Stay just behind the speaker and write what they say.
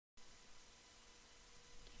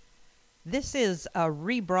This is a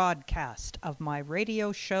rebroadcast of my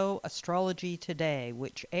radio show Astrology Today,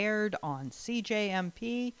 which aired on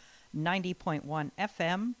CJMP 90.1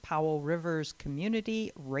 FM, Powell River's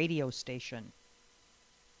community radio station.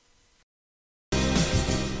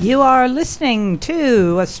 You are listening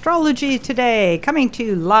to Astrology Today, coming to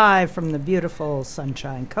you live from the beautiful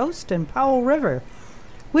Sunshine Coast and Powell River,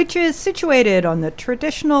 which is situated on the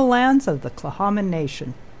traditional lands of the Tla'amin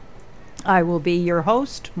Nation. I will be your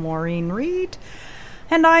host, Maureen Reed,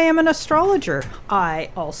 and I am an astrologer.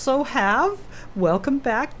 I also have, welcome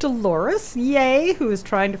back, Dolores, yay, who is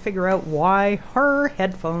trying to figure out why her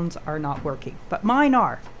headphones are not working, but mine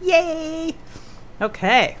are. Yay!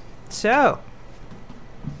 Okay, so,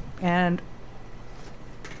 and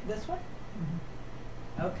this one?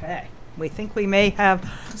 Okay, we think we may have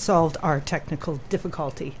solved our technical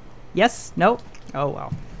difficulty. Yes? No? Oh,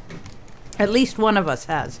 well. At least one of us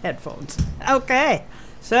has headphones. Okay,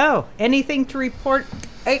 so anything to report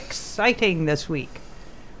exciting this week?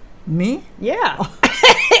 Me? Yeah.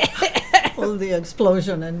 Well, the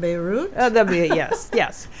explosion in Beirut.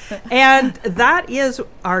 Yes. And that is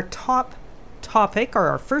our top topic, or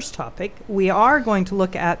our first topic. We are going to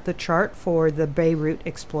look at the chart for the Beirut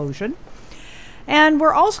explosion. And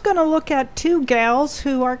we're also going to look at two gals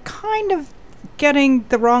who are kind of getting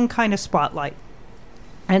the wrong kind of spotlight.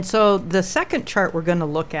 And so the second chart we're going to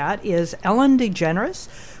look at is Ellen DeGeneres,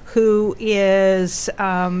 who is,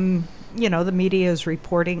 the media is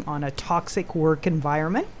reporting on a toxic work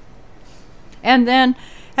environment. And then,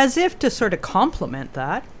 as if to sort of complement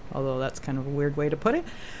that, although that's kind of a weird way to put it,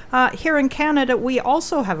 here in Canada, we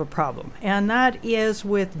also have a problem. And that is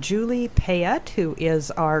with Julie Payette, who is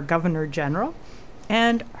our Governor General.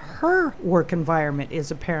 And her work environment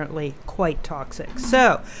is apparently quite toxic.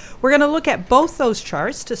 So we're going to look at both those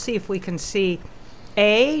charts to see if we can see,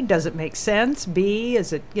 A, does it make sense? B,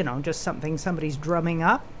 is it, just something somebody's drumming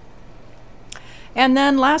up? And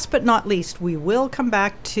then last but not least, we will come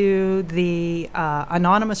back to the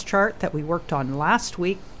anonymous chart that we worked on last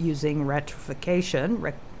week using rectification,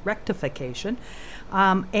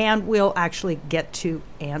 and we'll actually get to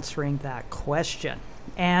answering that question.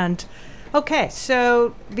 And okay,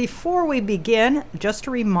 so before we begin, just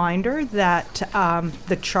a reminder that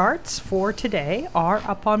the charts for today are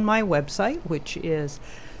up on my website, which is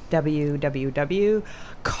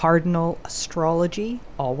www.cardinalastrology,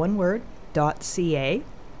 all one word, .ca.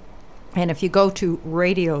 And if you go to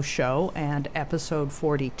radio show and episode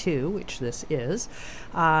 42, which this is,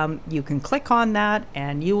 you can click on that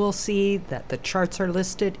and you will see that the charts are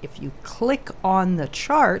listed. If you click on the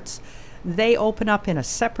charts, they open up in a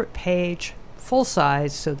separate page, full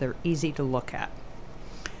size, so they're easy to look at.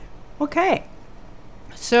 Okay,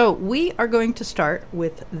 so we are going to start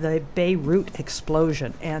with the Beirut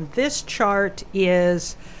explosion. And this chart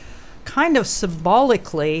is kind of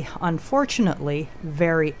symbolically, unfortunately,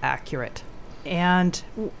 very accurate. And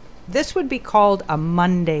this would be called a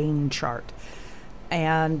mundane chart.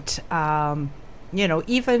 And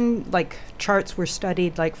even like charts were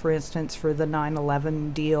studied, like for instance, for the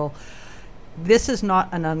 9/11 deal. This is not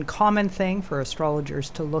an uncommon thing for astrologers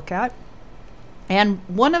to look at. And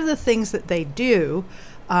one of the things that they do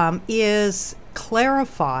is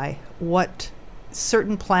clarify what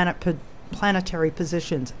certain planetary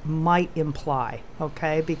positions might imply,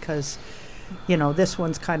 okay? Because, this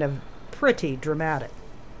one's kind of pretty dramatic.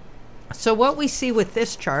 So what we see with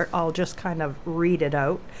this chart, I'll just kind of read it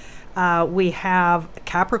out. We have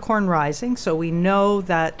Capricorn rising, so we know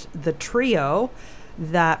that the trio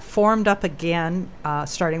that formed up again,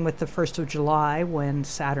 starting with the 1st of July when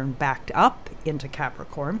Saturn backed up into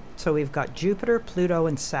Capricorn. So we've got Jupiter, Pluto,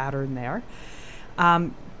 and Saturn there.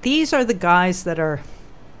 These are the guys that are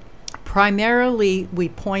primarily we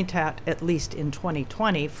point at least in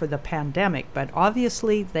 2020, for the pandemic, but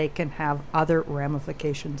obviously they can have other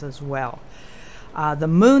ramifications as well. The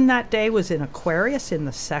moon that day was in Aquarius in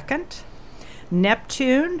the 2nd.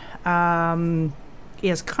 Neptune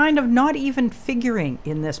is kind of not even figuring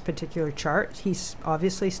in this particular chart. He's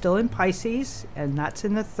obviously still in Pisces, and that's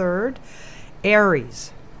in the 3rd.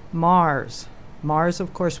 Aries, Mars. Mars,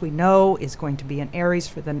 of course, we know is going to be in Aries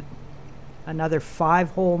for another 5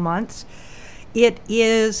 whole months. It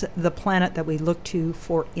is the planet that we look to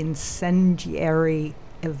for incendiary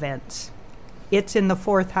events. It's in the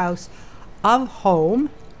 4th house of home,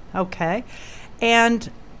 okay? And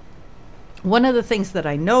one of the things that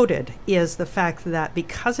I noted is the fact that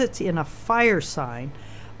because it's in a fire sign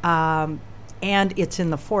and it's in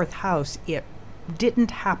the 4th house, it didn't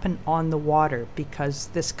happen on the water, because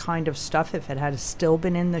this kind of stuff, if it had still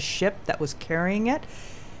been in the ship that was carrying it,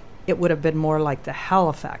 it would have been more like the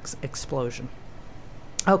Halifax explosion.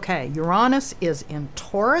 Okay, Uranus is in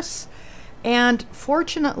Taurus, and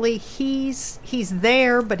fortunately, he's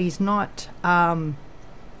there, but he's not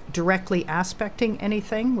directly aspecting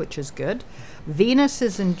anything, which is good. Venus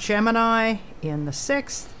is in Gemini in the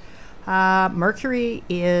 6th. Mercury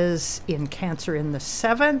is in Cancer in the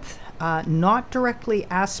 7th, not directly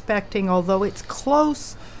aspecting, although it's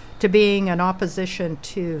close to being an opposition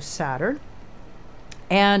to Saturn.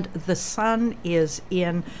 And the Sun is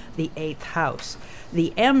in the 8th house.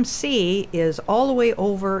 The MC is all the way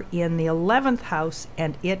over in the 11th house,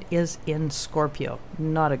 and it is in Scorpio.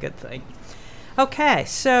 Not a good thing. Okay,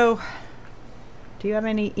 so do you have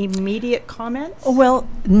any immediate comments? Well,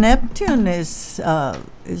 Neptune is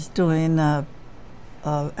doing a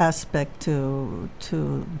aspect to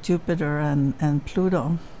Jupiter and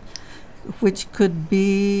Pluto, which could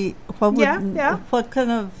be what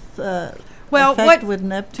kind of effect would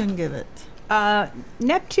Neptune give it?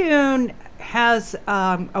 Neptune has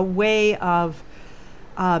a way of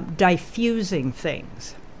diffusing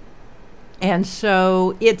things. And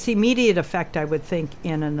so its immediate effect, I would think,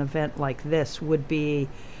 in an event like this would be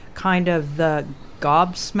kind of the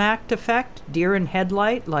gobsmacked effect, deer in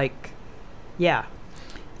headlight, like, yeah.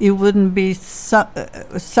 It wouldn't be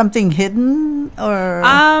something hidden or?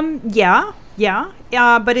 Yeah,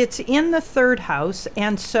 but it's in the 3rd house,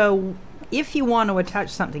 and so if you want to attach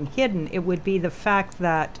something hidden, it would be the fact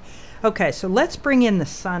that, okay, so let's bring in the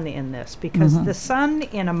Sun in this, because the Sun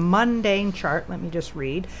in a mundane chart, let me just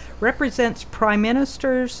read, represents prime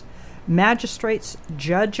ministers, magistrates,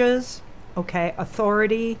 judges, okay,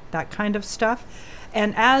 authority, that kind of stuff.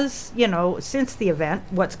 And as, you know, since the event,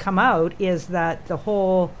 what's come out is that the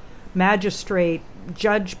whole magistrate,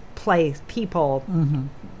 judge play people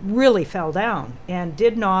really fell down and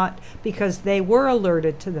did not, because they were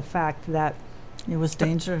alerted to the fact that it was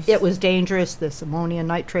dangerous. It was dangerous. This ammonium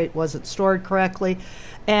nitrate wasn't stored correctly,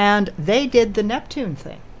 and they did the Neptune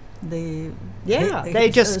thing. They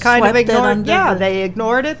just kind of ignored. Yeah, they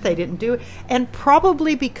ignored it. They didn't do it, and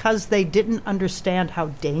probably because they didn't understand how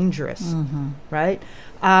dangerous. Right.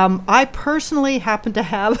 I personally happen to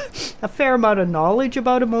have a fair amount of knowledge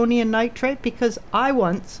about ammonium nitrate because I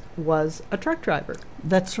once was a truck driver.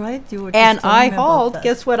 That's right. You were. And I hauled.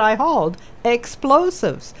 Guess what I hauled?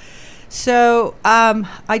 Explosives. So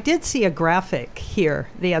I did see a graphic here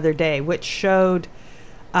the other day which showed,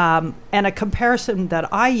 and a comparison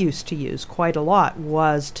that I used to use quite a lot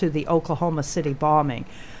was to the Oklahoma City bombing.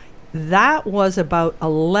 That was about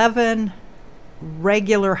 11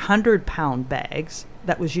 regular 100-pound bags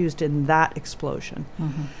that was used in that explosion.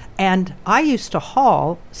 And I used to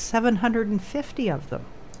haul 750 of them.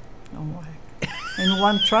 Oh, my. In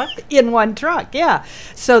one truck? In one truck, yeah.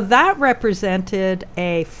 So that represented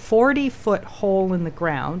a 40-foot hole in the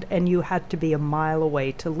ground, and you had to be a mile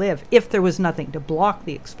away to live if there was nothing to block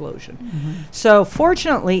the explosion. So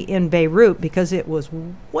fortunately in Beirut, because it was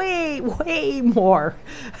way, way more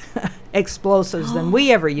explosives than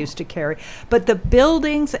we ever used to carry, but the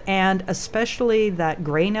buildings and especially that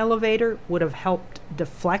grain elevator would have helped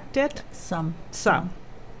deflect it. Some.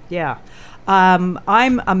 Yeah.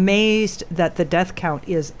 I'm amazed that the death count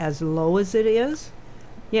is as low as it is,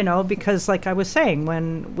 you know, because like I was saying,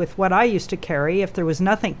 with what I used to carry, if there was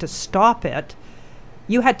nothing to stop it,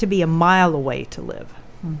 you had to be a mile away to live,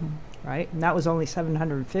 right? And that was only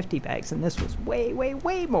 750 bags, and this was way, way,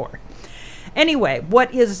 way more. Anyway,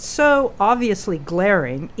 what is so obviously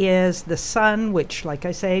glaring is the Sun, which, like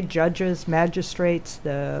I say, judges, magistrates,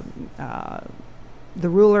 the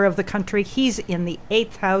ruler of the country. He's in the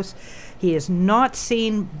 8th house. He is not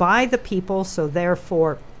seen by the people, so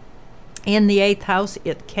therefore in the 8th house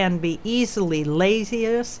it can be easily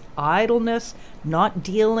laziness, idleness, not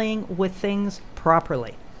dealing with things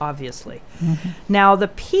properly, obviously. Now the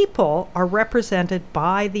people are represented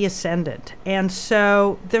by the ascendant, and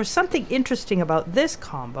so there's something interesting about this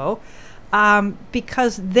combo,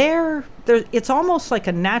 because it's almost like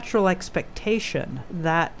a natural expectation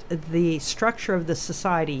that the structure of the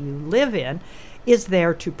society you live in is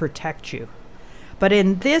there to protect you. But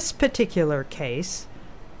in this particular case,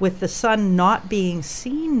 with the Sun not being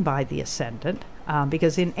seen by the ascendant,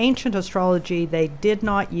 because in ancient astrology they did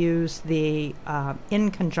not use the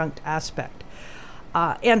inconjunct aspect.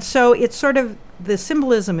 And so it's sort of, the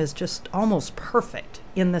symbolism is just almost perfect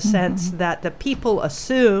in the sense that the people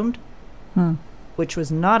assumed, which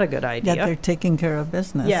was not a good idea. Yeah, they're taking care of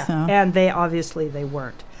business. Yeah, and they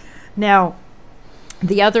weren't. Now,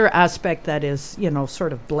 the other aspect that is, you know,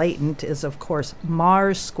 sort of blatant is, of course,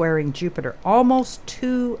 Mars squaring Jupiter almost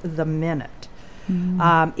to the minute.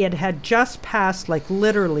 It had just passed, like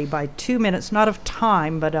literally by 2 minutes, not of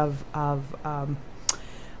time, but of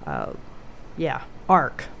Yeah,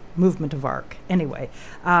 arc, movement of arc. Anyway,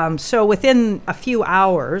 so within a few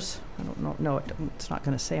hours, I don't know, no, it's not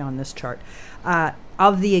going to say on this chart,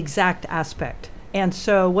 of the exact aspect. And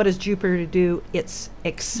so what does Jupiter do? It's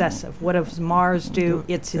excessive. What does Mars do?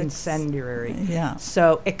 It's incendiary. Yeah.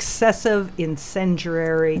 So excessive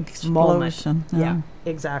incendiary moment. Explosion. Yeah,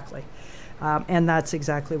 exactly. And that's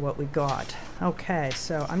exactly what we got. Okay,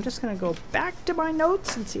 so I'm just going to go back to my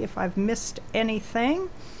notes and see if I've missed anything.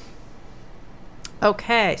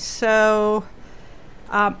 Okay, so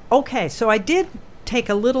I did take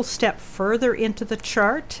a little step further into the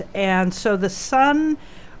chart, and so the Sun,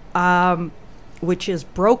 which is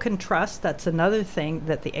broken trust, that's another thing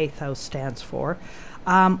that the 8th house stands for,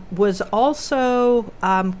 was also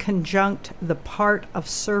conjunct the part of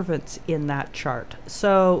servants in that chart.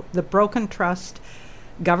 So the broken trust,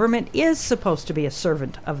 government is supposed to be a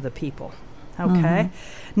servant of the people. Okay.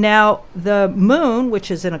 Now, the moon,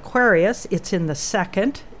 which is in Aquarius, it's in the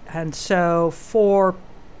 2nd. And so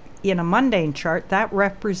in a mundane chart, that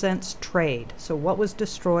represents trade. So what was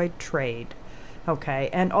destroyed? Trade. Okay.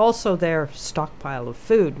 And also their stockpile of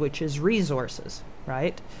food, which is resources,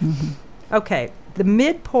 right? Okay. The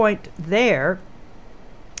midpoint there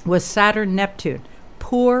was Saturn, Neptune.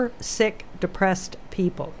 Poor, sick, depressed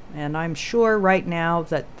people. And I'm sure right now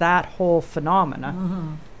that whole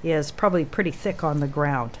phenomena is probably pretty thick on the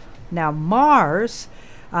ground. Now, Mars,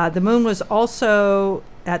 the moon was also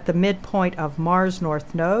at the midpoint of Mars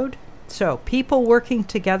North Node. So people working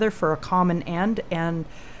together for a common end. And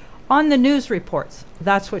on the news reports,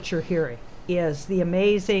 that's what you're hearing, is the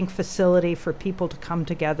amazing facility for people to come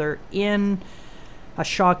together in a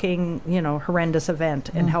shocking, horrendous event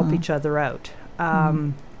and help each other out.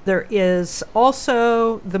 There is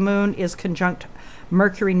also, the moon is conjunct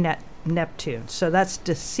Mercury Neptune. So that's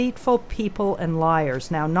deceitful people and liars.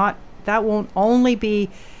 Now, that won't only be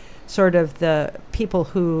sort of the people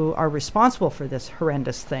who are responsible for this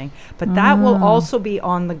horrendous thing, but that will also be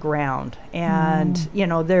on the ground. And,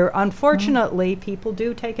 there, unfortunately, people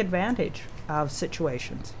do take advantage of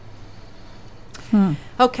situations.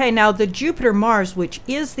 Okay, now the Jupiter-Mars, which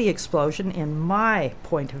is the explosion in my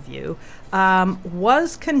point of view,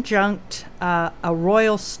 was conjunct a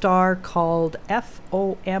royal star called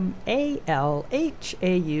Fomalhaut. I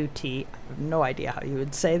have no idea how you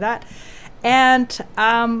would say that. And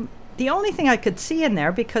the only thing I could see in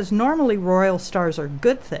there, because normally royal stars are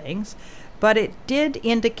good things, but it did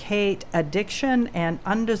indicate addiction and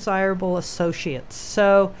undesirable associates.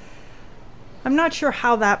 So I'm not sure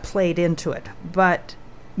how that played into it, but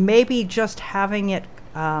maybe just having it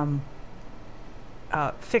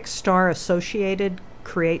fixed star associated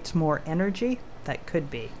creates more energy. That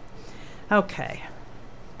could be. Okay.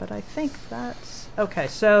 But I think that's... Okay,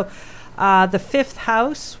 so the 5th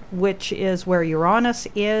house, which is where Uranus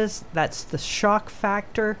is, that's the shock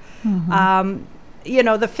factor. The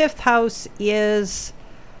 5th house is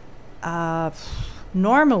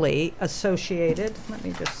normally associated, let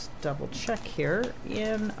me just double check here,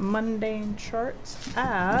 in mundane charts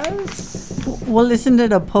as... Well, isn't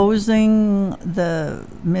it opposing the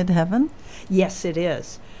midheaven? Yes, it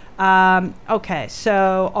is. Okay,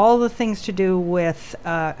 so all the things to do with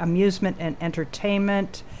amusement and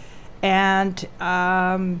entertainment, and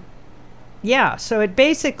so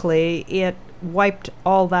it wiped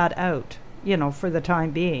all that out, for the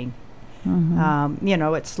time being.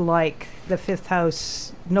 It's like the 5th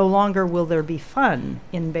house, no longer will there be fun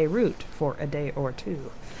in Beirut for a day or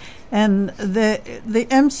two. And the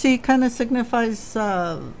MC kind of signifies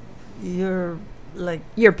your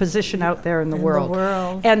position out there in the world.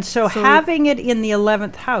 And so having it in the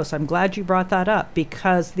 11th house, I'm glad you brought that up,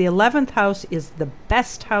 because the 11th house is the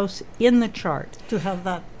best house in the chart. To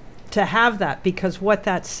have that, because what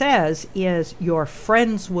that says is your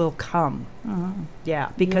friends will come.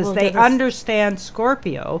 Yeah, because they understand,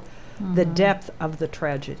 Scorpio, the depth of the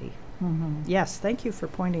tragedy. Yes, thank you for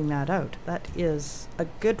pointing that out. That is a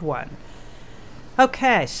good one.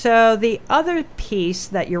 Okay, so the other piece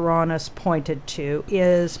that Uranus pointed to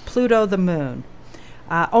is Pluto the moon.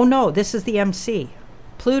 This is the MC.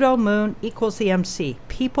 Pluto moon equals the MC.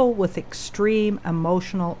 People with extreme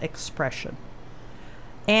emotional expression.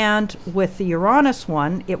 And with the Uranus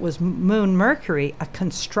one, it was Moon Mercury, a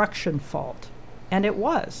construction fault. And it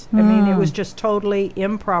was. I mean, it was just totally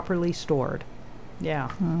improperly stored.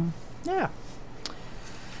 Yeah. Yeah.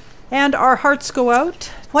 And our hearts go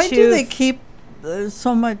out. Why do they keep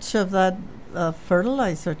so much of that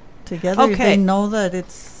fertilizer together if they know that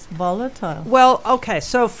it's volatile? Well, okay,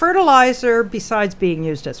 so fertilizer, besides being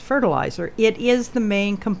used as fertilizer, it is the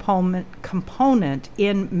main component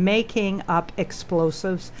in making up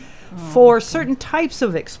explosives for certain types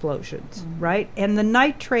of explosions, right? And the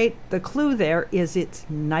nitrate, the clue there is it's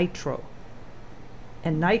nitro.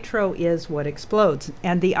 And nitro is what explodes.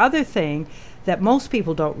 And the other thing that most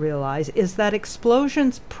people don't realize is that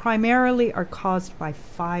explosions primarily are caused by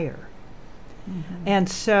fire. And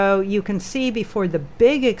so you can see before the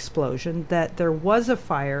big explosion that there was a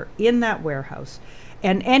fire in that warehouse.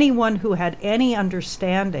 And anyone who had any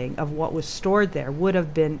understanding of what was stored there would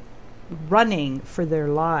have been running for their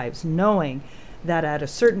lives, knowing that at a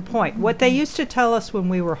certain point, what they used to tell us when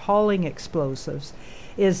we were hauling explosives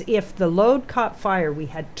is if the load caught fire, we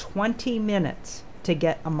had 20 minutes to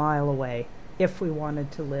get a mile away if we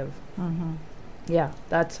wanted to live. Yeah,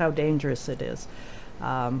 that's how dangerous it is.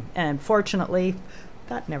 And fortunately,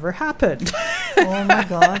 that never happened. Oh my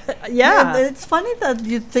God! Yeah, it's funny that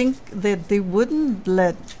you think that they wouldn't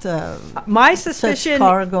let my suspicion. Such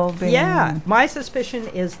cargo be. Yeah, my suspicion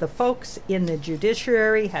is the folks in the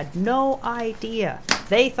judiciary had no idea.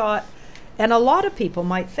 They thought, and a lot of people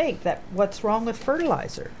might think that what's wrong with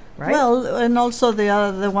fertilizer, right? Well, and also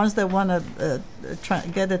the ones that want to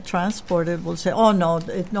get it transported will say, "Oh no,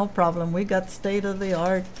 it's no problem. We got state of the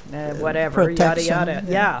art whatever, yada yada."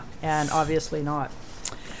 Yeah, and obviously not.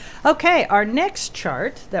 Okay, our next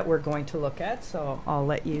chart that we're going to look at, so I'll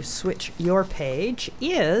let you switch your page,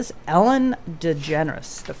 is Ellen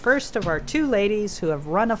DeGeneres, the first of our two ladies who have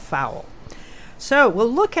run afoul. So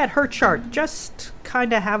we'll look at her chart, just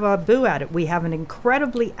kind of have a boo at it. We have an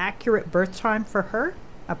incredibly accurate birth time for her,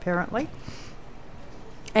 apparently.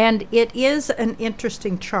 And it is an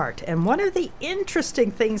interesting chart. And one of the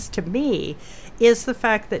interesting things to me is the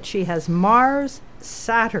fact that she has Mars,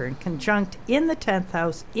 Saturn conjunct in the 10th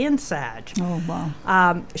house in Sag. Oh,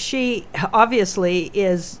 wow. She obviously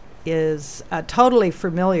is totally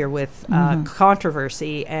familiar with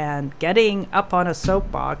controversy and getting up on a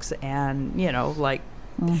soapbox and,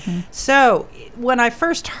 So when I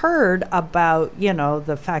first heard about,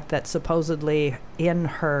 the fact that supposedly in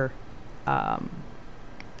her,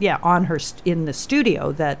 in the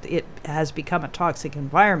studio that it has become a toxic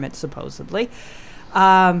environment, supposedly,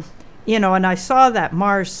 and I saw that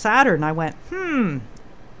Mars Saturn, I went,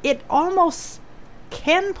 it almost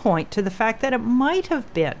can point to the fact that it might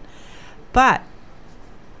have been. But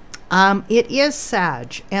it is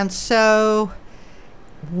Sag. And so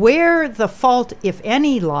where the fault, if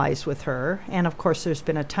any, lies with her, and of course there's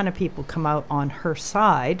been a ton of people come out on her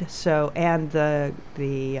side, and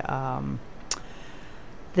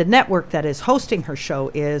the network that is hosting her show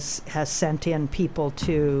has sent in people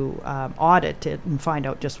to audit it and find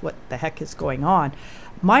out just what the heck is going on.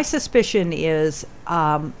 My suspicion is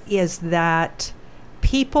that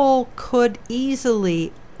people could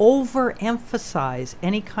easily overemphasize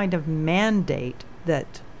any kind of mandate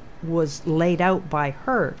that was laid out by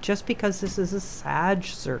her, just because this is a Sag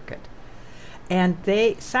circuit. And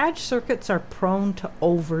Sag circuits are prone to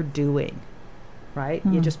overdoing. Right?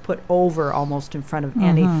 You just put over almost in front of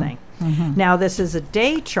anything. Now, this is a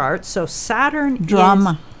day chart, so Saturn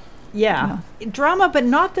drama. Drama, but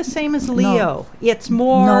not the same as Leo. No. It's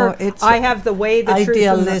more, I have the way, the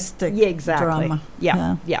idealistic truth. Exactly. Drama.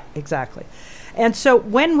 Yeah, exactly. And so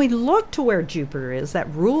when we look to where Jupiter is,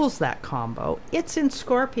 that rules that combo, it's in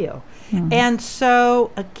Scorpio. And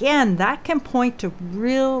so, again, that can point to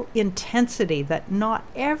real intensity that not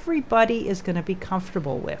everybody is going to be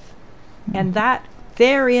comfortable with. And that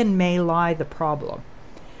therein may lie the problem.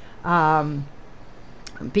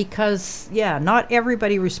 Because, not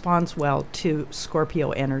everybody responds well to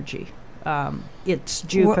Scorpio energy. It's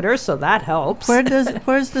Jupiter, so that helps.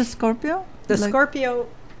 Where's the Scorpio? The Scorpio,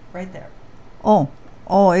 right there. But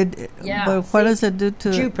what does it do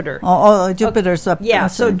to Jupiter? Jupiter's up.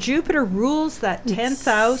 So Jupiter rules that 10th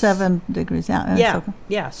house. 7 degrees.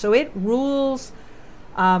 So it rules.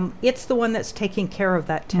 It's the one that's taking care of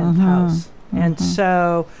that 10th house. And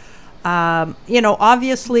so,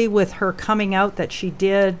 obviously with her coming out that she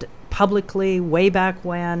did publicly way back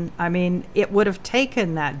when, I mean, it would have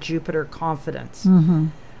taken that Jupiter confidence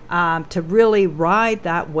to really ride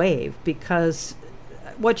that wave, because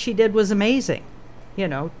what she did was amazing,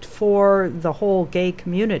 for the whole gay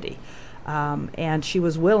community. And she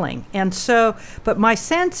was willing. And so, but my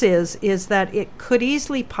sense is that it could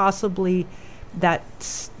easily possibly that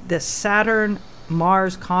the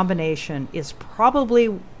Saturn-Mars combination is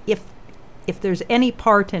probably, if there's any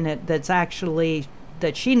part in it that's actually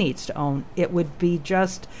that she needs to own, it would be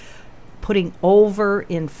just putting over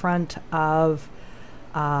in front of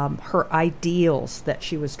her ideals that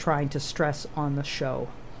she was trying to stress on the show.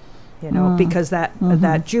 because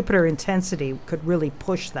that Jupiter intensity could really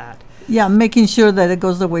push that. Yeah, making sure that it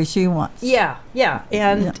goes the way she wants. Yeah,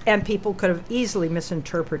 and people could have easily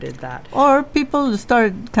misinterpreted that. Or people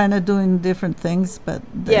start kind of doing different things, but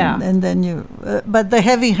and then you. But the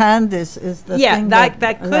heavy hand is the thing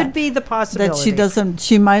that could be the possibility that she doesn't.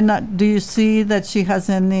 She might not. Do you see that she has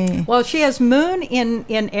any? Well, she has Moon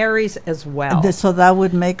in Aries as well. So that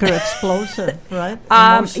would make her explosive, right?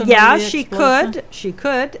 Yeah, she could. She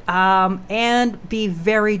could, and be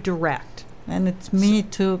very direct. And it's me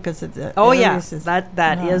too, because it's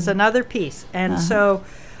that is another piece. And so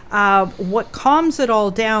what calms it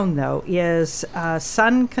all down, though, is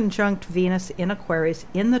Sun conjunct Venus in Aquarius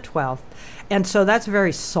in the 12th. And so that's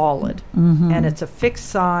very solid. And it's a fixed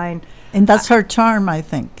sign. And that's her charm, I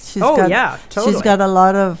think. Totally. She's got a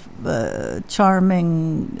lot of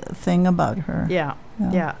charming thing about her.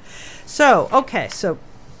 Yeah. So, okay, so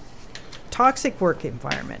toxic work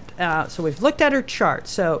environment. So we've looked at her chart.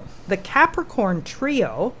 So the Capricorn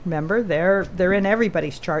trio, remember, they're in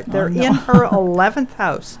everybody's chart. They're in her 11th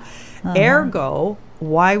house. Ergo,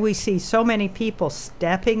 why we see so many people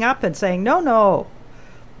stepping up and saying, no.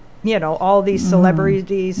 All these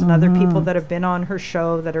celebrities and other people that have been on her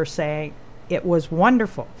show that are saying it was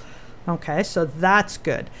wonderful. Okay, so that's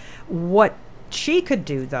good. What she could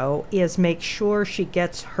do, though, is make sure she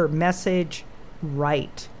gets her message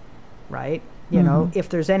right? If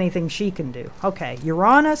there's anything she can do. Okay,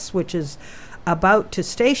 Uranus, which is about to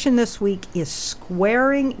station this week, is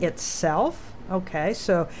squaring itself. Okay,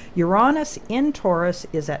 so Uranus in Taurus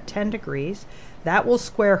is at 10 degrees. That will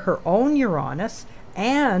square her own Uranus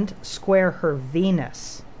and square her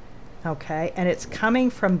Venus. Okay, and it's coming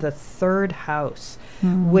from the 3rd house,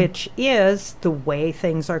 which is the way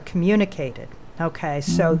things are communicated. Okay,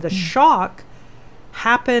 so the shock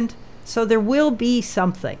happened, so there will be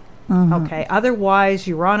something. Okay, otherwise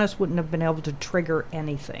Uranus wouldn't have been able to trigger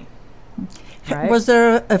anything. Right? Was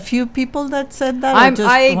there a few people that said that?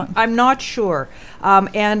 I'm not sure.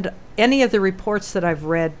 And any of the reports that I've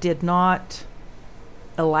read did not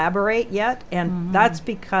elaborate yet, and that's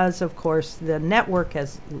because, of course, the network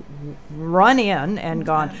has run in and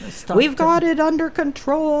gone, we've got it under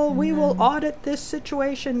control, we will audit this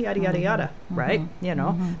situation, yada yada yada, right?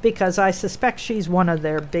 Because I suspect she's one of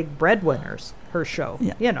their big breadwinners, her show.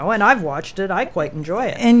 And I've watched it, I quite enjoy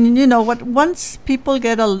it. And once people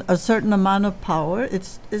get a certain amount of power,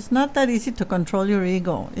 it's not that easy to control your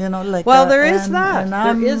ego, there is that.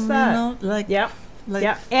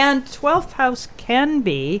 And 12th house can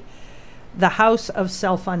be the house of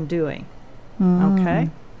self-undoing. Okay?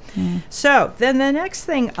 So then the next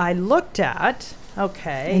thing I looked at,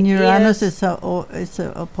 and Uranus is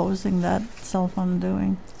opposing that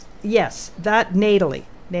self-undoing. Yes, that natally.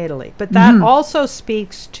 But that also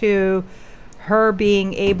speaks to her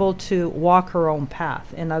being able to walk her own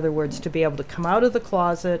path. In other words, to be able to come out of the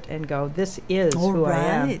closet and go, this is who I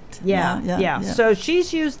am. Yeah. So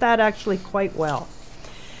she's used that actually quite well.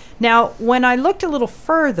 Now, when I looked a little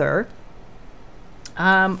further,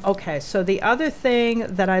 so the other thing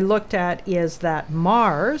that I looked at is that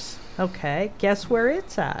Mars, guess where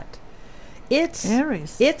it's at? It's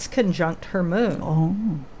Aries. It's conjunct her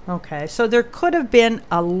moon. Okay, so there could have been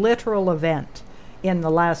a literal event in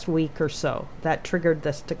the last week or so that triggered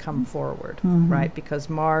this to come forward, right? Because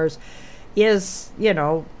Mars is,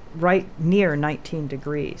 right near 19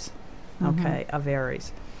 degrees, of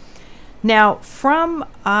Aries. Now, from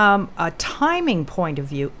a timing point of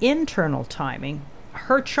view, internal timing,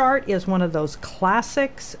 her chart is one of those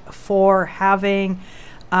classics for having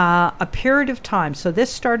a period of time. So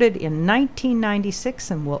this started in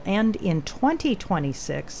 1996 and will end in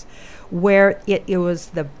 2026, where it was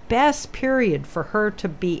the best period for her to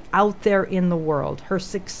be out there in the world. Her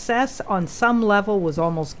success on some level was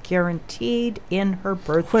almost guaranteed in her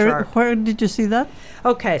birth chart. Where did you see that?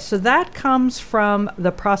 Okay, so that comes from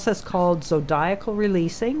the process called zodiacal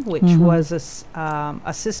releasing, which was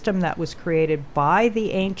a system that was created by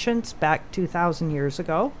the ancients back 2,000 years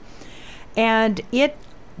ago. And it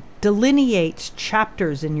delineates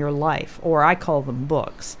chapters in your life, or I call them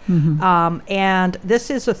books. And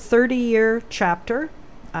this is a 30-year chapter,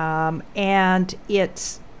 and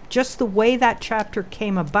it's just the way that chapter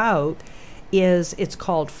came about is it's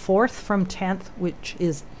called 4th from 10th, which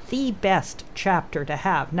is the best chapter to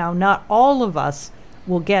have. Now, not all of us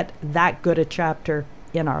will get that good a chapter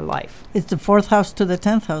in our life. It's the 4th house to the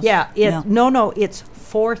 10th house. No, it's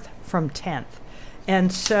 4th from 10th.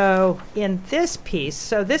 And so in this piece,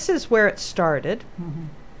 so this is where it started.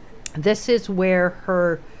 This is where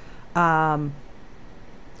her, the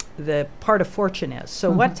part of fortune is.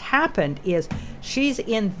 So what's happened is she's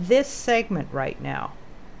in this segment right now.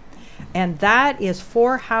 And that is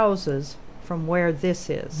 4 houses from where this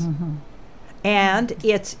is. And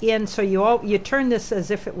it's in, so you turn this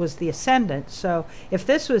as if it was the ascendant. So if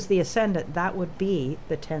this was the ascendant, that would be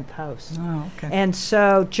the 10th house. Oh, okay. And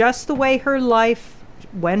so just the way her life,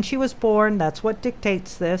 when she was born, that's what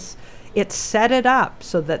dictates this. It set it up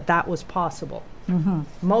so that that was possible.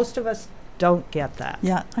 Most of us don't get that.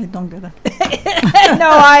 Yeah, I don't get it. No,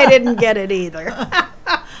 I didn't get it either.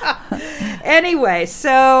 Anyway,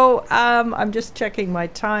 so I'm just checking my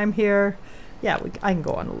time here. Yeah, I can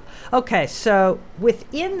go on. Okay, so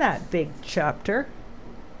within that big chapter,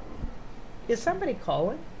 is somebody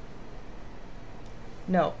calling?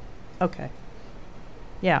 No. Okay.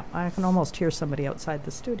 Yeah, I can almost hear somebody outside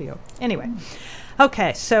the studio. Anyway,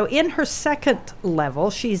 okay, so in her second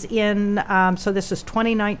level, she's in, so this is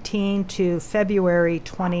 2019 to February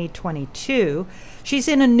 2022. She's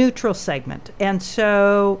in a neutral segment. And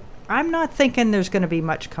so I'm not thinking there's going to be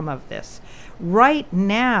much come of this. Right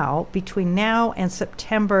now, between now and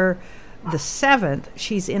September the 7th,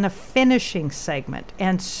 she's in a finishing segment.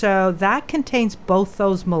 And so that contains both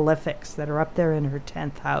those malefics that are up there in her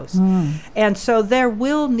 10th house. And so there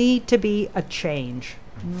will need to be a change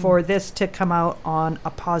for this to come out on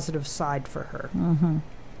a positive side for her.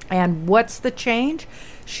 And what's the change?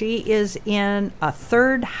 She is in a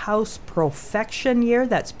 3rd house profection year.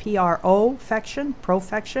 That's P-R-O-fection,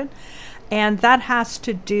 profection. And that has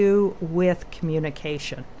to do with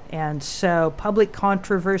communication. And so public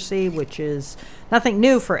controversy, which is nothing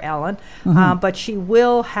new for Ellen, but she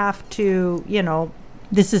will have to,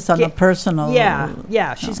 This is on a personal...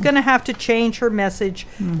 Yeah. She's going to have to change her message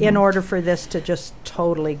in order for this to just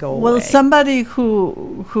totally go away. Well, somebody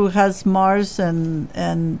who has Mars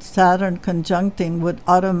and Saturn conjuncting would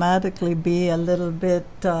automatically be a little bit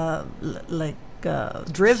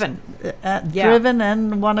driven. Driven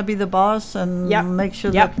and want to be the boss and make sure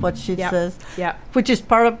that what she says, which is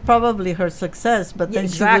part of probably her success, but then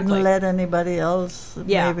she wouldn't let anybody else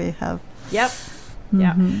maybe have.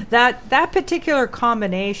 That particular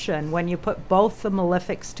combination, when you put both the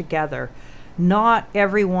malefics together, not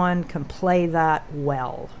everyone can play that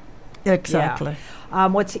well. Exactly.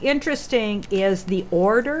 What's interesting is the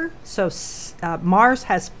order. So Mars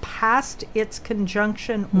has passed its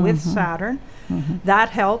conjunction with Saturn.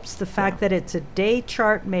 That helps. The fact that it's a day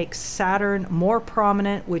chart makes Saturn more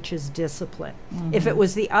prominent, which is discipline. If it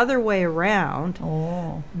was the other way around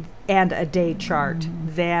and a day chart,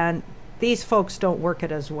 then these folks don't work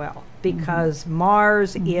it as well, because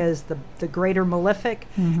Mars is the greater malefic,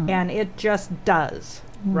 and it just does.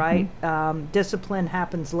 Right? Discipline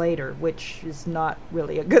happens later, which is not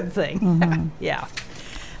really a good thing.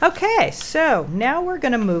 Okay, so now we're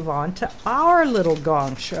going to move on to our little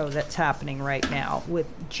gong show that's happening right now with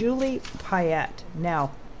Julie Payette. Now,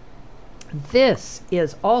 this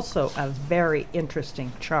is also a very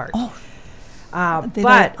interesting chart.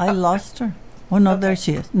 But I lost her. Oh, no, there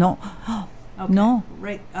she is. No. Okay. No.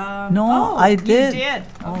 Right. I did. You did.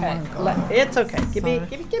 Oh okay. my God. It's okay. Give me.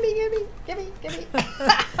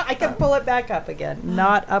 I can pull it back up again.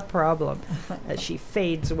 Not a problem. As she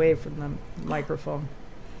fades away from the microphone.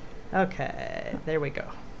 Okay. There we go.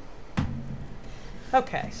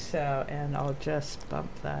 Okay. So, and I'll just bump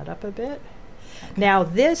that up a bit. Okay. Now,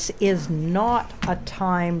 this is not a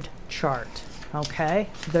timed chart. Okay.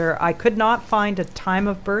 I could not find a time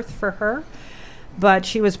of birth for her. But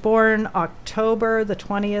she was born October the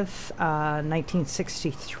 20th,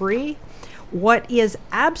 1963. What is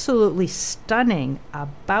absolutely stunning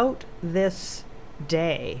about this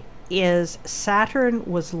day is Saturn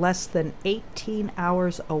was less than 18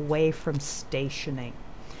 hours away from stationing.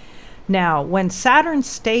 Now, when Saturn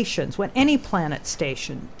stations, when any planet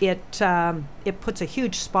stations, it puts a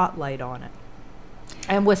huge spotlight on it.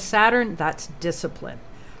 And with Saturn, that's discipline.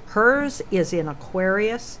 Hers is in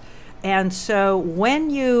Aquarius. And so when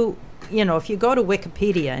if you go to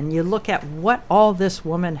Wikipedia and you look at what all this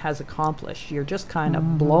woman has accomplished, you're just kind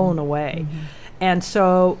of blown away. And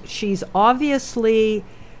so she's obviously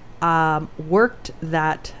worked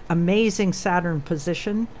that amazing Saturn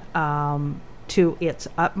position to its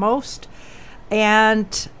utmost.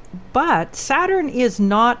 But Saturn is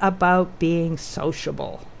not about being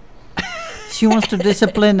sociable. She wants to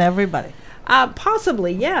discipline everybody.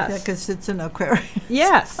 Possibly, yes. Yeah, because it's an Aquarius.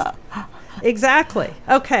 Yes, exactly.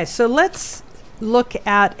 Okay, so let's look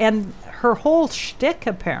at, and her whole shtick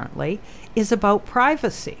apparently is about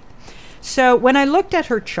privacy. So when I looked at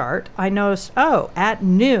her chart, I noticed, at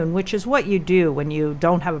noon, which is what you do when you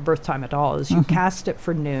don't have a birth time at all, is you cast it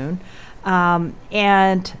for noon.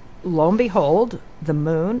 And lo and behold, the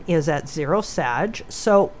moon is at 0 Sag.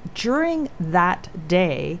 So during that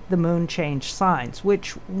day, the moon changed signs,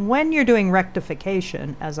 which when you're doing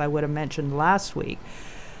rectification, as I would have mentioned last week,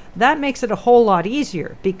 that makes it a whole lot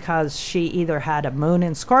easier because she either had a moon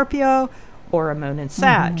in Scorpio or a moon in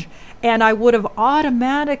Sag. And I would have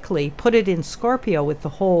automatically put it in Scorpio with the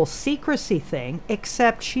whole secrecy thing,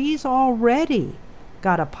 except she's already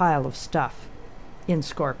got a pile of stuff in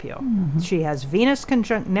Scorpio. She has Venus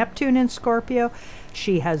conjunct Neptune in Scorpio.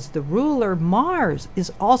 She has the ruler Mars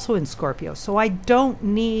is also in Scorpio. So I don't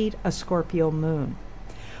need a Scorpio moon.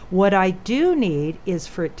 What I do need is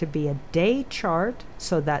for it to be a day chart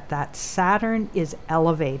so that that Saturn is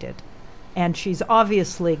elevated. And she's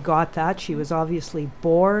obviously got that. She was obviously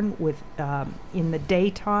born with in the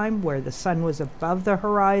daytime where the sun was above the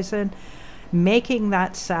horizon, making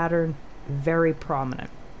that Saturn very prominent.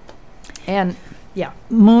 And yeah.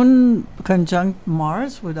 Moon conjunct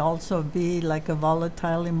Mars would also be like a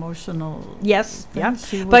volatile emotional. Yes, yeah.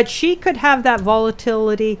 But she could have that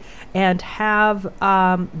volatility and have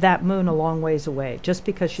that moon a long ways away just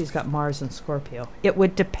because she's got Mars in Scorpio. It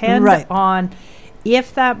would depend on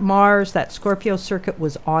if that Mars, that Scorpio circuit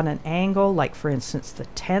was on an angle, like for instance the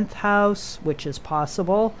 10th house, which is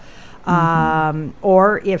possible,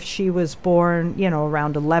 or if she was born,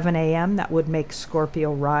 around 11 a.m., that would make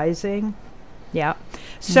Scorpio rising. Yeah.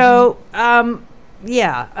 So,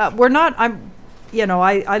 we're not,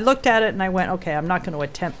 I looked at it and I went, okay, I'm not going to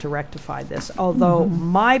attempt to rectify this. Although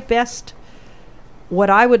my best, what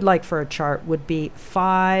I would like for a chart would be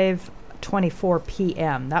 5:24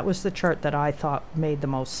 p.m. That was the chart that I thought made the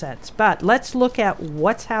most sense. But let's look at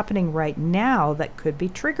what's happening right now that could be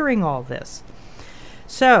triggering all this.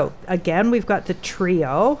 So, again, we've got the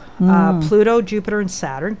trio, Pluto, Jupiter, and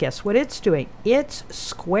Saturn. Guess what it's doing? It's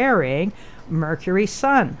squaring Mercury,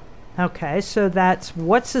 Sun. Okay, so that's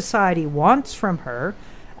what society wants from her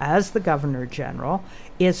as the Governor General,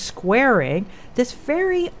 is squaring this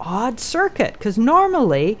very odd circuit. Because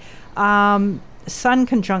normally, Sun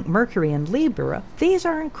conjunct Mercury in Libra, these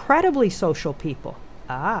are incredibly social people.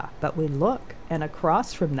 But we look, and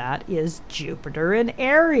across from that is Jupiter in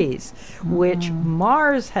Aries, which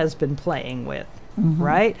Mars has been playing with,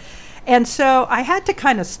 right? And so I had to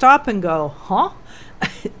kind of stop and go,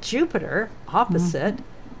 Jupiter opposite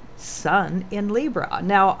Sun in Libra.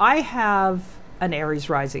 Now, I have an Aries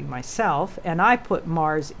rising myself, and I put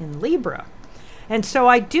Mars in Libra. And so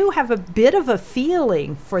I do have a bit of a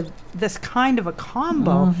feeling for this kind of a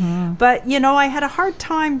combo. But, I had a hard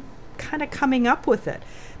time kind of coming up with it.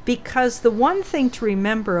 Because the one thing to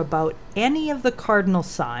remember about any of the cardinal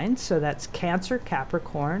signs, so that's Cancer,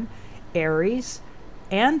 Capricorn, Aries,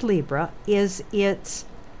 and Libra, is its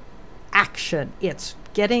action. It's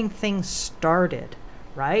getting things started,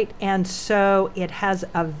 right? And so it has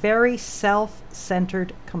a very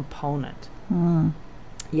self-centered component.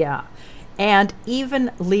 Yeah. And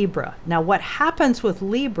even Libra. Now, what happens with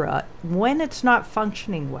Libra when it's not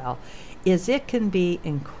functioning well is it can be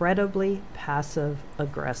incredibly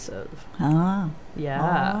passive-aggressive.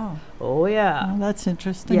 Yeah. Oh, yeah. Oh, that's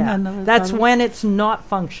interesting. Yeah. That's when it's not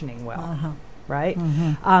functioning well. Right?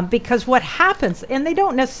 Because what happens, and they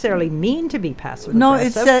don't necessarily mean to be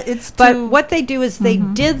passive-aggressive. No, it's but what they do is they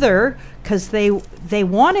dither because they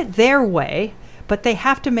want it their way, but they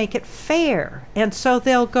have to make it fair. And so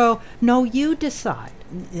they'll go, no, you decide.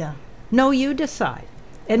 Yeah. No, you decide.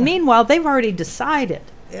 And meanwhile, they've already decided.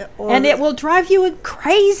 And it will drive you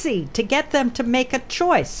crazy to get them to make a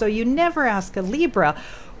choice. So you never ask a Libra,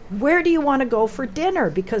 where do you want to go for dinner?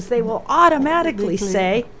 Because they will automatically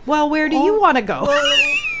say, well, where do you want to go? Well,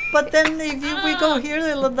 but then if we go here,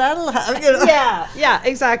 that'll have, Yeah,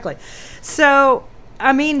 exactly. So,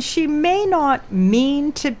 I mean, she may not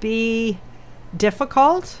mean to be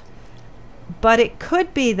difficult, but it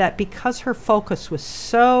could be that because her focus was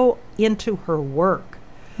so into her work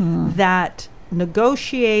that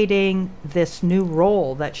negotiating this new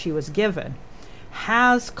role that she was given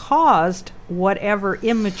has caused whatever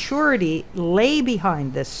immaturity lay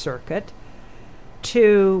behind this circuit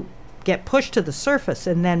to get pushed to the surface.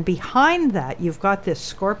 And then behind that, you've got this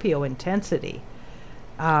Scorpio intensity.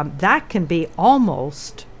 That can be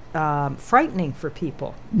almost frightening for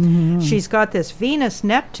people. She's got this Venus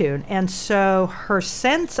Neptune, and so her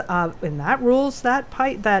sense of, and that rules that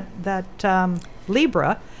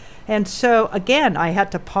Libra. And so again, I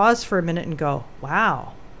had to pause for a minute and go,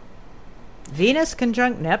 wow, Venus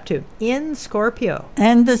conjunct Neptune in Scorpio.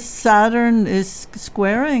 And the Saturn is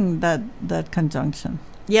squaring that conjunction.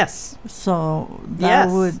 Yes. So that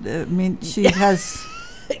would mean she has...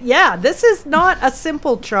 Yeah, this is not a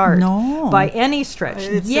simple chart by any stretch.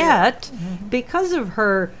 Yet, because of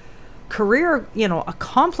her career,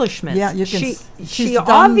 accomplishments. Yeah, she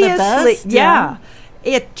obviously,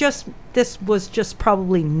 this was just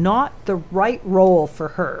probably not the right role for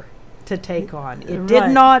her to take on. It did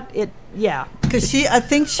not. Because I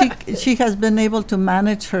think she has been able to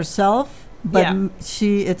manage herself, but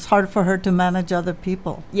it's hard for her to manage other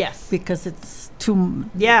people. Yes, because it's too.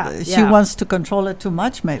 She wants to control it too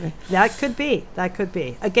much. Maybe that could be.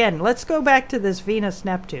 Again, let's go back to this Venus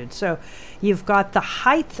Neptune. So, you've got the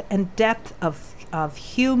height and depth of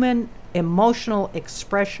human emotional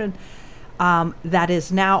expression that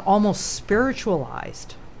is now almost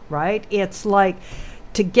spiritualized. Right? It's like,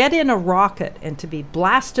 to get in a rocket and to be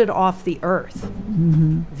blasted off the Earth,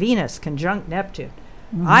 Venus conjunct Neptune,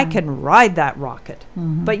 I can ride that rocket.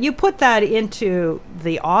 But you put that into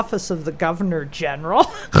the office of the Governor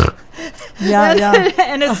General,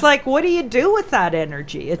 and it's like, what do you do with that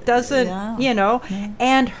energy? It doesn't,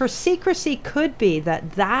 and her secrecy could be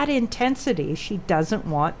that intensity she doesn't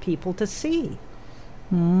want people to see.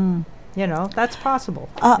 That's possible.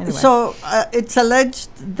 Anyway. So it's alleged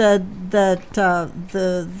that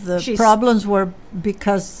the problems were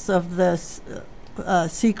because of this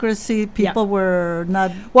secrecy. People were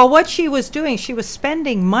not. Well, what she was doing, she was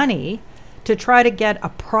spending money to try to get a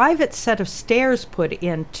private set of stairs put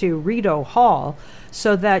into Rideau Hall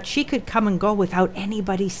so that she could come and go without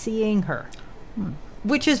anybody seeing her.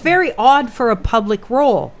 Which is very odd for a public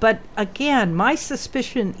role. But again, my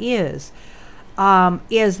suspicion is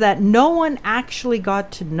that no one actually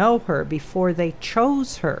got to know her before they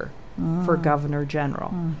chose her for Governor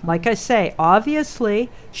General. Like I say, obviously,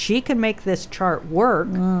 she can make this chart work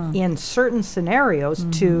in certain scenarios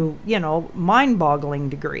to, mind-boggling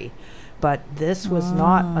degree. But this was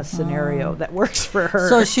not a scenario that works for her.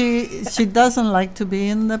 So she doesn't like to be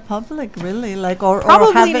in the public, really, or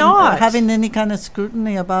having any kind of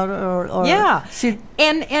scrutiny about her. Or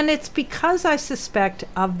and it's because I suspect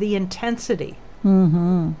of the intensity.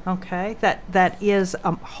 Okay, that is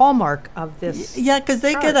a hallmark of this. Yeah, because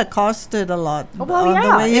they get accosted a lot. Well,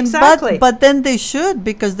 yeah, exactly. But then they should,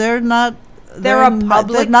 because they're not. They're a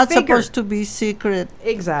public They're not figure. Supposed to be secret.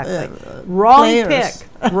 Exactly. Wrong players.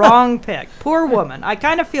 pick. Wrong pick. Poor woman. I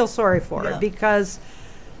kind of feel sorry for her because,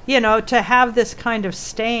 to have this kind of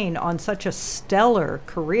stain on such a stellar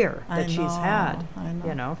career that she's had. I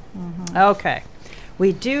know. Okay.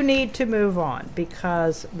 We do need to move on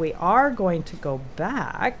because we are going to go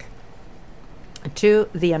back to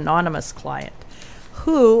the anonymous client,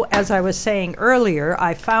 who, as I was saying earlier,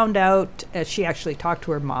 I found out she actually talked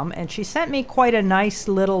to her mom, and she sent me quite a nice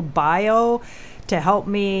little bio to help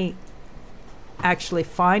me actually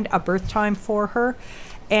find a birth time for her.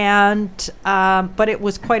 And but it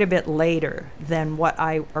was quite a bit later than what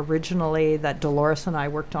that Dolores and I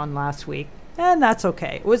worked on last week, and that's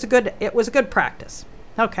okay. It was a good practice.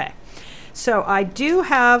 Okay. So I do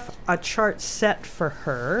have a chart set for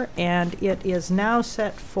her, and it is now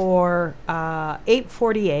set for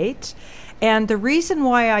 8:48. And the reason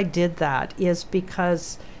why I did that is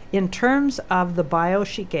because in terms of the bio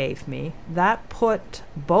she gave me, that put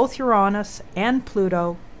both Uranus and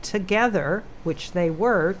Pluto together, which they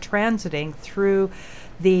were transiting through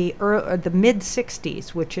the mid-60s,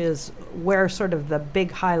 which is where sort of the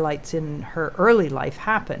big highlights in her early life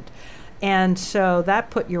happened. And so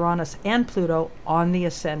that put Uranus and Pluto on the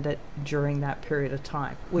ascendant during that period of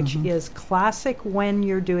time, which is classic when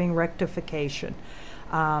you're doing rectification.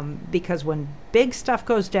 Because when big stuff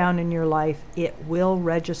goes down in your life, it will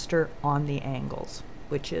register on the angles,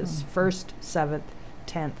 which is 1st, 7th,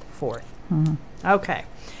 10th, 4th. Okay.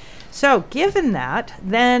 So given that,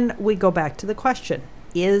 then we go back to the question,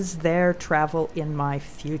 is there travel in my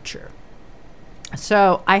future?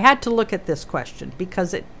 So I had to look at this question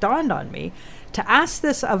because it dawned on me to ask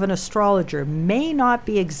this of an astrologer may not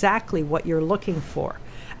be exactly what you're looking for.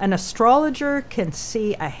 An astrologer can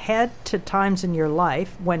see ahead to times in your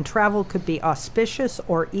life when travel could be auspicious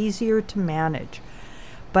or easier to manage.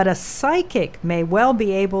 But a psychic may well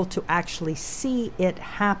be able to actually see it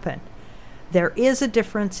happen. There is a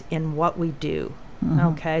difference in what we do.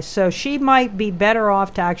 Okay, so she might be better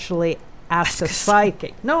off to actually ask a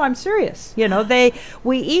psychic. No, I'm serious.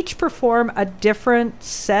 We each perform a different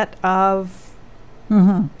set of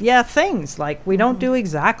things. Like we don't do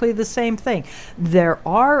exactly the same thing. There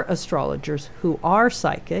are astrologers who are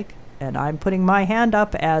psychic, and I'm putting my hand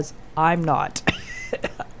up as I'm not.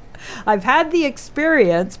 I've had the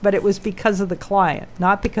experience, but it was because of the client,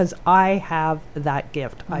 not because I have that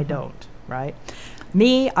gift. I don't, right?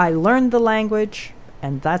 Me, I learned the language,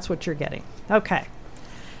 and that's what you're getting. Okay.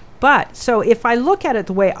 But, so if I look at it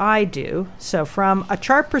the way I do, so from a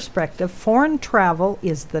chart perspective, foreign travel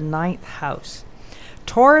is the 9th house.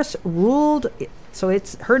 Taurus ruled, so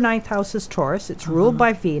it's her 9th house is Taurus. It's ruled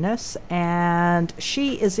by Venus, and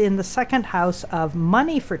she is in the 2nd house of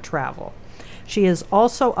money for travel. She is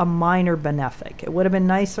also a minor benefic. It would have been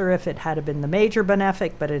nicer if it had been the major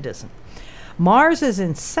benefic, but it isn't. Mars is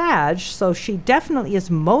in Sag, so she definitely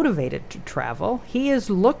is motivated to travel. He is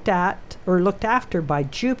looked after by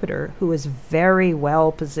Jupiter, who is very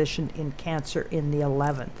well positioned in Cancer in the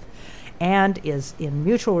 11th and is in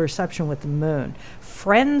mutual reception with the moon.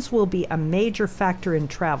 Friends will be a major factor in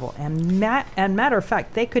travel, and matter of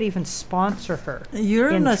fact, they could even sponsor her.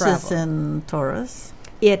 Uranus is in Taurus.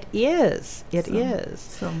 It is.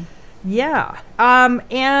 Yeah.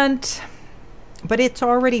 But it's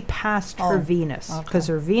already past her Venus, because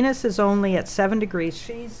her Venus is only at 7 degrees.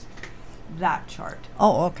 She's that chart.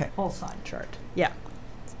 Oh, okay. Whole sign chart. Yeah.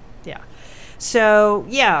 So,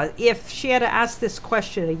 if she had asked this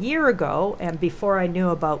question a year ago, and before I knew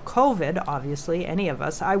about COVID, obviously, any of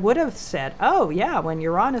us, I would have said, when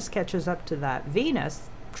Uranus catches up to that Venus,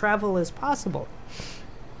 travel is possible.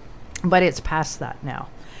 But it's past that now.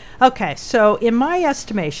 Okay, so in my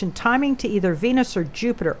estimation, timing to either Venus or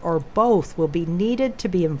Jupiter or both will be needed to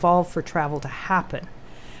be involved for travel to happen.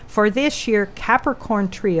 For this year, Capricorn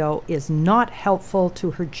trio is not helpful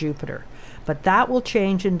to her Jupiter, but that will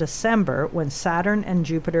change in December when Saturn and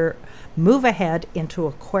Jupiter move ahead into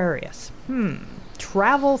Aquarius.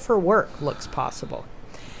 Travel for work looks possible.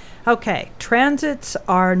 Okay, transits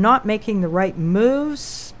are not making the right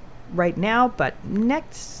moves right now, but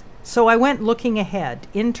next. So I went looking ahead,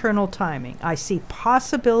 internal timing. I see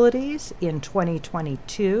possibilities in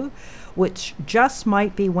 2022, which just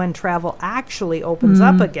might be when travel actually opens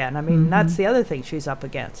up again. I mean, that's the other thing she's up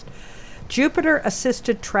against. Jupiter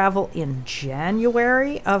assisted travel in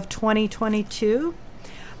January of 2022.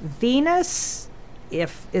 Venus,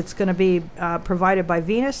 if it's going to be provided by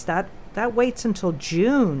Venus, that waits until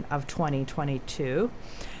June of 2022.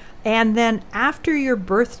 And then after your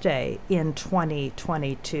birthday in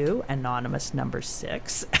 2022, anonymous number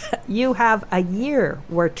 6, you have a year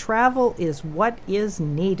where travel is what is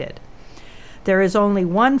needed. There is only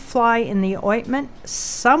one fly in the ointment.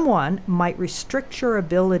 Someone might restrict your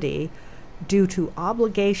ability due to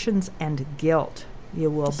obligations and guilt. You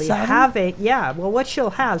will be having, what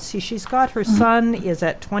she'll have, see, she's got her sun is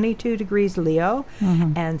at 22 degrees Leo,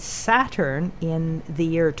 and Saturn in the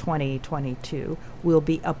year 2022 will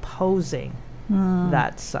be opposing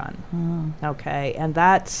that sun. Okay, and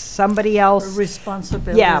that's somebody else. A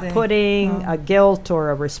responsibility. Yeah, putting a guilt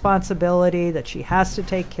or a responsibility that she has to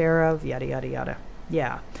take care of, yada, yada, yada.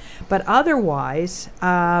 Yeah. But otherwise,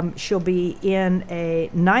 she'll be in a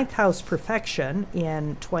 9th house perfection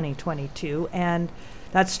in 2022, and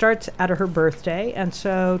that starts at her birthday. And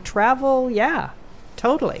so travel,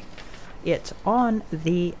 totally. It's on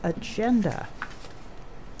the agenda.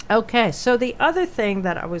 Okay, so the other thing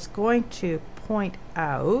that I was going to point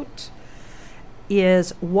out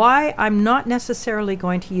is why I'm not necessarily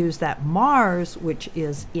going to use that Mars, which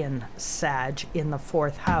is in Sag in the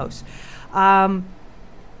 4th house.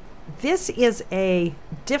 This is a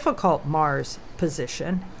difficult Mars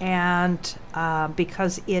position, and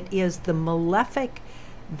because it is the malefic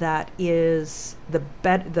that is the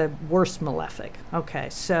worst malefic. Okay,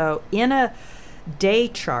 so in a day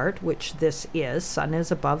chart, which this is, Sun is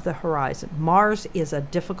above the horizon, Mars is a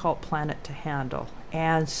difficult planet to handle.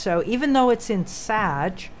 And so even though it's in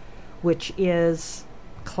Sag, which is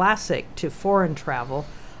classic to foreign travel,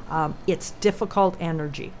 it's difficult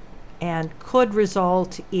energy and could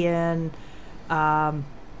result in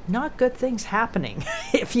not good things happening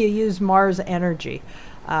if you use Mars energy.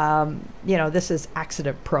 This is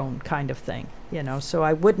accident-prone kind of thing, So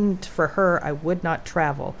I would not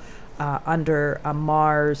travel under a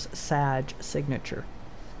Mars Sag signature.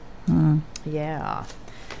 Yeah.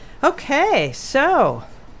 Okay, so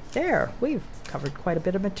there, we've covered quite a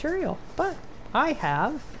bit of material, but I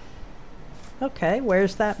have. Okay,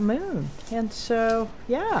 where's that moon? And so,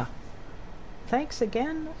 thanks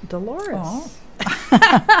again, Dolores.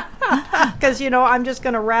 Because, I'm just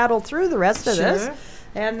going to rattle through the rest of this.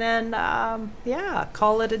 And then,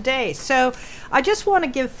 call it a day. So I just want to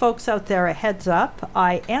give folks out there a heads up.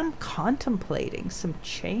 I am contemplating some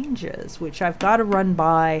changes, which I've got to run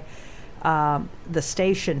by the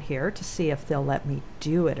station here to see if they'll let me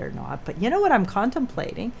do it or not. But you know what I'm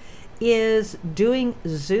contemplating is doing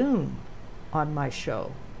Zoom on my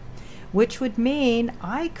show, which would mean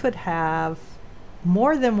I could have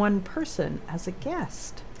more than one person as a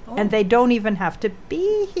guest. And they don't even have to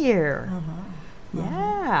be here.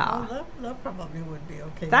 Yeah. Well, that probably would be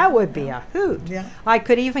okay. That would be a hoot. Yeah. I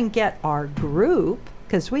could even get our group,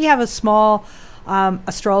 because we have a small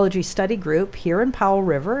astrology study group here in Powell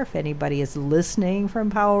River. If anybody is listening from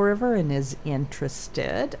Powell River and is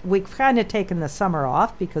interested, we've kind of taken the summer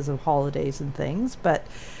off because of holidays and things, but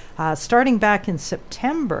starting back in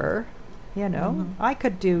September, I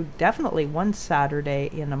could do definitely one Saturday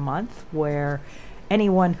in a month where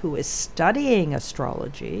anyone who is studying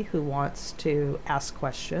astrology who wants to ask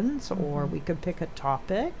questions, or we could pick a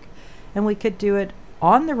topic and we could do it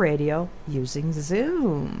on the radio using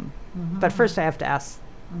Zoom. But first I have to ask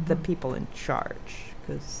the people in charge,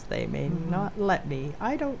 because they may not let me.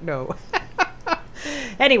 I don't know.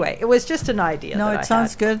 Anyway, it was just an idea. No, it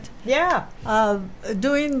sounds good. Yeah.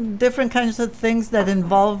 Doing different kinds of things that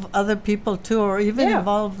involve other people too, or even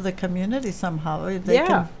involve the community somehow. They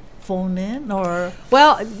can phone in, or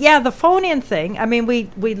the phone in thing. I mean,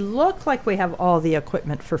 we look like we have all the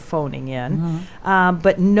equipment for phoning in,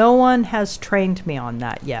 but no one has trained me on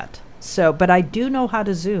that yet. So, but I do know how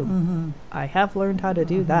to Zoom. I have learned how to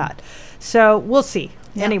do that. So we'll see.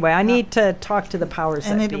 Yeah. Anyway, I need to talk to the powers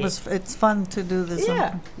that be. It's fun to do this.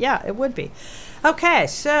 Yeah, it would be. Okay,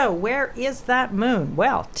 so where is that moon?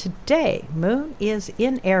 Well, today, moon is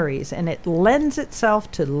in Aries, and it lends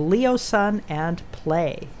itself to Leo sun and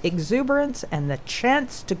play, exuberance, and the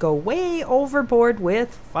chance to go way overboard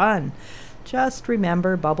with fun. Just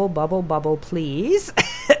remember, bubble, bubble, bubble, please.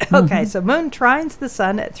 Okay, so moon trines the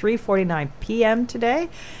sun at 3:49 p.m. today,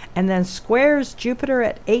 and then squares Jupiter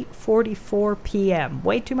at 8:44 p.m.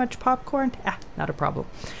 Way too much popcorn? Not a problem.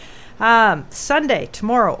 Sunday,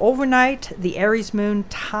 tomorrow, overnight, the Aries moon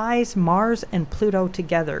ties Mars and Pluto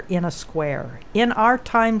together in a square. In our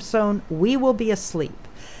time zone, we will be asleep.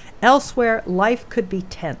 Elsewhere, life could be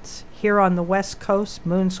tense. Here on the West Coast,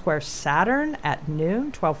 moon square Saturn at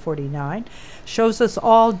noon, 12:49, shows us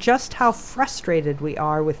all just how frustrated we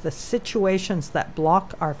are with the situations that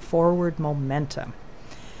block our forward momentum.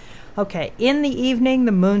 Okay, in the evening,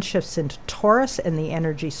 the moon shifts into Taurus and the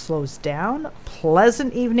energy slows down.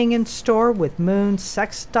 Pleasant evening in store with moon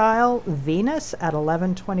sextile Venus at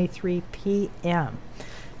 11:23 p.m.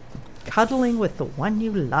 Cuddling with the one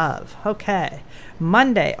you love. Okay,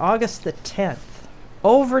 Monday, August the 10th.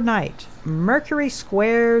 Overnight, Mercury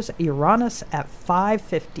squares Uranus at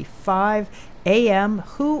 5:55 a.m.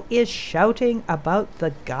 Who is shouting about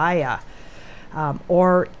the Gaia?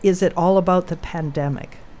 Or is it all about the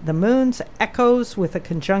pandemic? The moon's echoes with a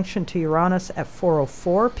conjunction to Uranus at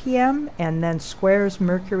 4:04 p.m. and then squares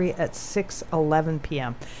Mercury at 6:11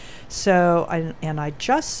 p.m. So, I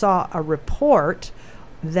just saw a report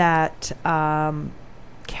that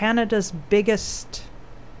Canada's biggest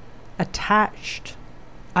attached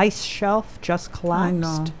ice shelf just collapsed.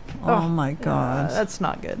 I know. Oh my God. That's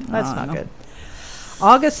not good. That's not good.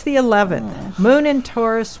 August the 11th, moon in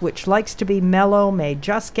Taurus, which likes to be mellow, may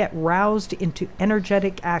just get roused into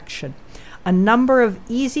energetic action. A number of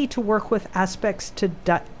easy to work with aspects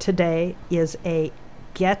today is a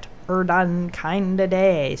get her done kind of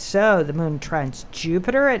day. So the moon trines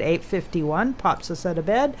Jupiter at 8:51, pops us out of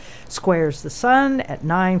bed, squares the sun at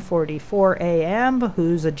 9:44 a.m.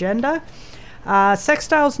 Whose agenda?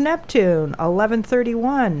 Sextiles Neptune,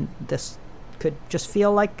 11:31. This could just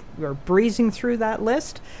feel like we're breezing through that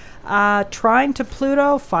list. Trine to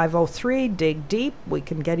Pluto, 5:03. Dig deep. We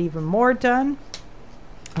can get even more done.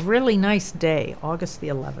 A really nice day, August the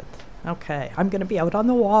 11th. Okay, I'm going to be out on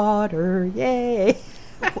the water. Yay!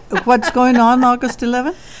 What's going on August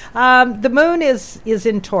 11th? The moon is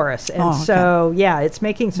in Taurus, and it's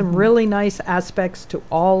making some really nice aspects to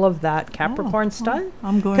all of that Capricorn stuff.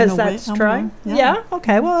 I'm going because that's trying.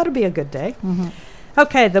 Okay. Well, that'll be a good day.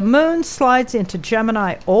 Okay, the moon slides into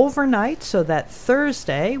Gemini overnight, so that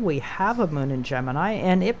Thursday we have a moon in Gemini,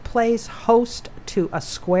 and it plays host to a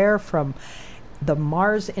square from the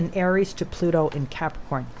Mars in Aries to Pluto in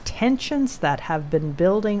Capricorn. Tensions that have been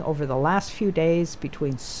building over the last few days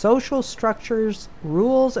between social structures,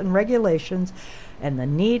 rules, and regulations, and the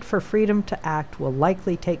need for freedom to act will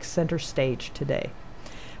likely take center stage today.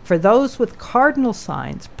 For those with cardinal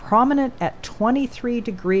signs prominent at 23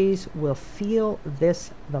 degrees will feel this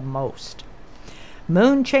the most.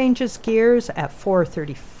 Moon changes gears at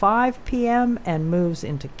 4:35 p.m. and moves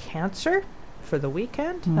into Cancer for the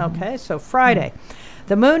weekend. Okay, so Friday.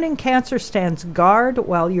 The moon in Cancer stands guard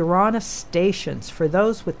while Uranus stations. For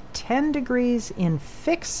those with 10 degrees in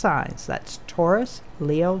fixed signs, that's Taurus,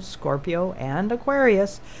 Leo, Scorpio, and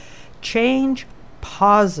Aquarius, change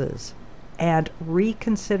pauses and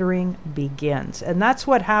reconsidering begins. And that's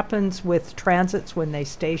what happens with transits when they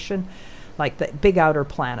station, like the big outer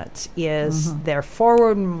planets, is their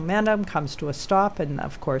forward momentum comes to a stop. And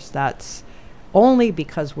of course, that's only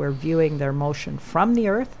because we're viewing their motion from the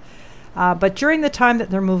Earth. But during the time that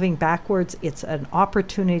they're moving backwards, it's an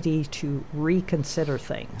opportunity to reconsider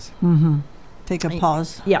things. Mm-hmm. Take a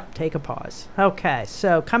pause. Yeah, take a pause. Okay,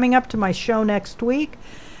 so coming up to my show next week,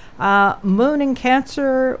 Moon in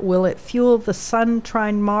Cancer, will it fuel the Sun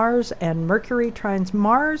trine Mars and Mercury trines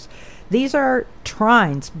Mars? These are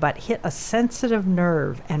trines, but hit a sensitive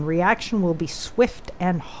nerve, and reaction will be swift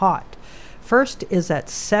and hot. First is at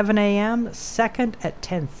 7 a.m., second at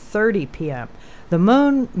 10:30 p.m. The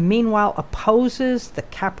Moon, meanwhile, opposes the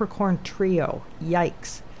Capricorn trio.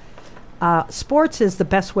 Yikes. Sports is the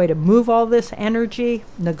best way to move all this energy.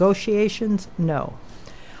 Negotiations, no.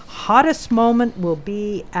 Hottest moment will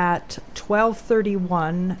be at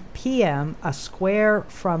 12:31 p.m., a square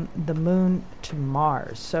from the Moon to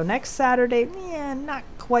Mars. So next Saturday, not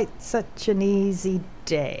quite such an easy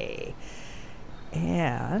day.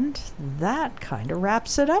 And that kind of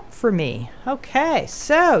wraps it up for me. Okay,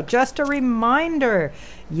 so just a reminder,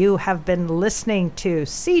 you have been listening to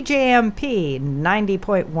CJMP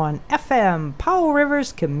 90.1 FM, Powell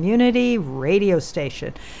River's community radio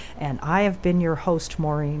station. And I have been your host,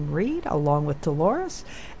 Maureen Reed, along with Dolores.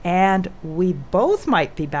 And we both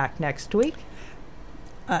might be back next week.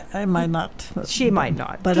 I might not. She might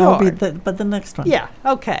not. But I'll be the next one. Yeah,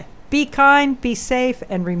 okay. Be kind, be safe,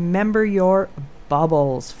 and remember your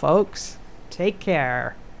bubbles, folks. Take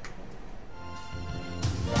care.